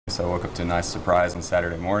So I woke up to a nice surprise on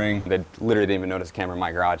Saturday morning. They literally didn't even notice a camera in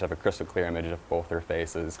my garage. I have a crystal clear image of both their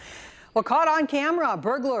faces. Well, caught on camera,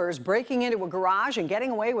 burglars breaking into a garage and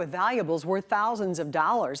getting away with valuables worth thousands of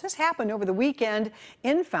dollars. This happened over the weekend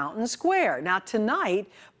in Fountain Square. Now tonight,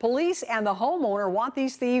 police and the homeowner want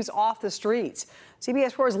these thieves off the streets.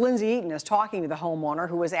 CBS 4's Lindsay Eaton is talking to the homeowner,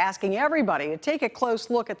 who is asking everybody to take a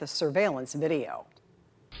close look at the surveillance video.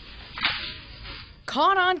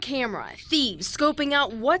 Caught on camera, thieves scoping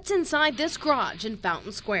out what's inside this garage in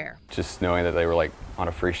Fountain Square. Just knowing that they were like on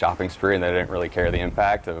a free shopping spree and they didn't really care the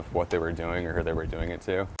impact of what they were doing or who they were doing it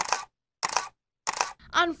to.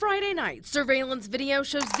 On Friday night, surveillance video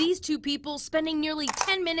shows these two people spending nearly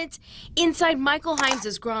 10 minutes inside Michael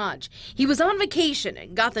Heims' garage. He was on vacation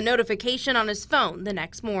and got the notification on his phone the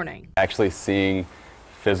next morning. Actually seeing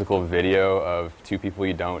physical video of two people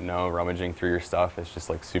you don't know rummaging through your stuff is just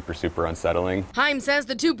like super unsettling. Heims says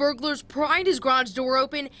the two burglars pried his garage door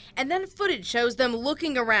open, and then footage shows them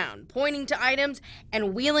looking around, pointing to items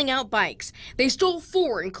and wheeling out bikes. They stole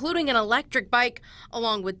 4, including an electric bike,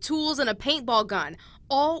 along with tools and a paintball gun,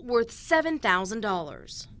 all worth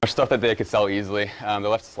 $7,000. There's stuff that they could sell easily. They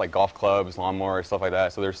left us like golf clubs, lawnmowers, stuff like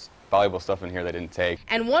that. So there's valuable stuff in here they didn't take.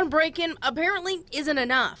 And one break-in apparently isn't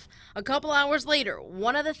enough. A couple hours later,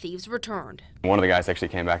 one of the thieves returned. One of the guys actually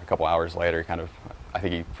came back a couple hours later, I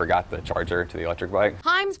think he forgot the charger to the electric bike.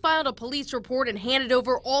 Heims filed a police report and handed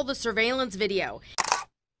over all the surveillance video.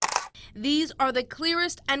 These are the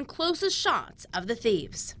clearest and closest shots of the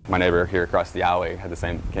thieves. My neighbor here across the alley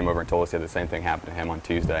came over and told us he had the same thing happen to him on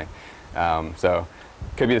Tuesday. So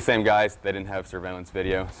could be the same guys. They didn't have surveillance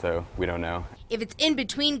video, so we don't know. If it's in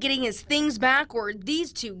between getting his things back or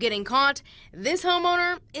these two getting caught, this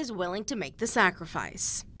homeowner is willing to make the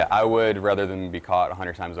sacrifice. I would rather than be caught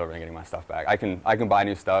 100 times over than getting my stuff back. I can buy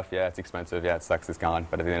new stuff. Yeah, it's expensive. Yeah, it sucks it's gone.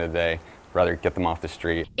 But at the end of the day, I'd rather get them off the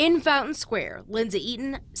street. In Fountain Square, Lindsay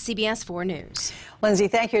Eaton, CBS 4 News. Lindsay,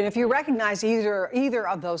 thank you. And if you recognize either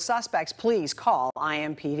of those suspects, please call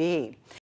IMPD.